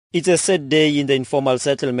It's a sad day in the informal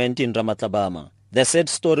settlement in Ramatlabama. The sad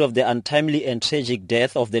story of the untimely and tragic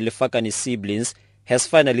death of the Lefakane siblings has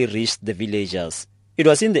finally reached the villagers. It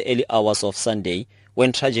was in the early hours of Sunday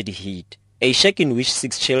when tragedy hit. A shack in which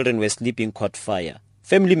 6 children were sleeping caught fire.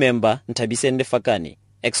 Family member Ntabisen Lefakane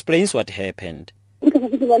explains what happened.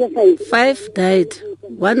 5 died.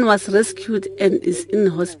 1 was rescued and is in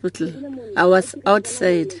hospital. I was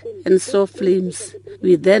outside and saw flames.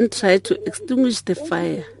 We then tried to extinguish the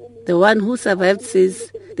fire. The one who survived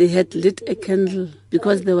says they had lit a candle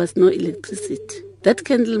because there was no electricity. That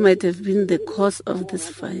candle might have been the cause of this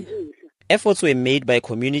fire. Efforts were made by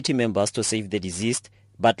community members to save the deceased,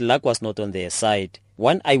 but luck was not on their side.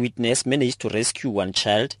 One eyewitness managed to rescue 1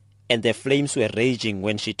 child, and the flames were raging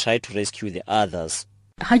when she tried to rescue the others.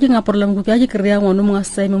 When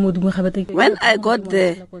I got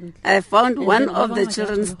there, I found one of the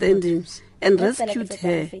children standing and rescued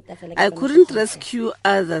her. I couldn't rescue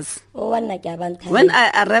others. When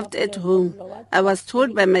I arrived at home, I was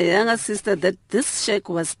told by my younger sister that this shack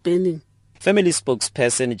was burning. Family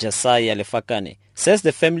spokesperson Jasaya Lefakane says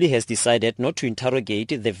the family has decided not to interrogate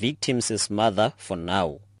the victim's mother for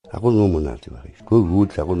now.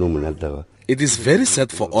 It is very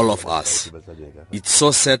sad for all of us. It's so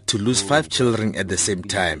sad to lose 5 children at the same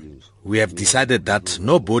time. We have decided that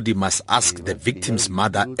nobody must ask the victim's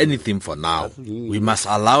mother anything for now. We must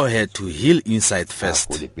allow her to heal inside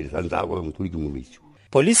first.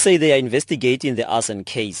 Police say they are investigating the arson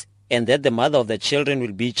case and that the mother of the children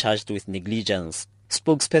will be charged with negligence.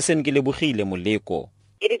 Spokesperson Kilebogile Moleko.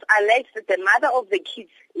 It is alleged that the mother of the kids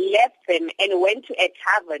left them and went to a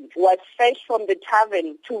tavern, was fetched from the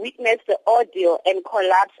tavern to witness the ordeal and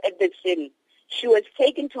collapsed at the scene. She was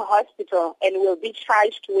taken to hospital and will be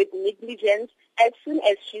charged with negligence as soon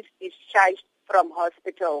as she's discharged from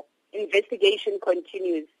hospital. Investigation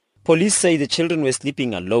continues. Police say the children were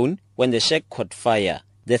sleeping alone when the shack caught fire.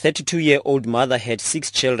 The 32-year-old mother had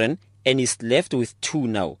 6 children and is left with 2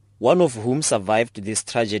 now, one of whom survived this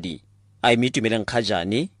tragedy. I'm Itumeleng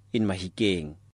Khajane in Mahikeng.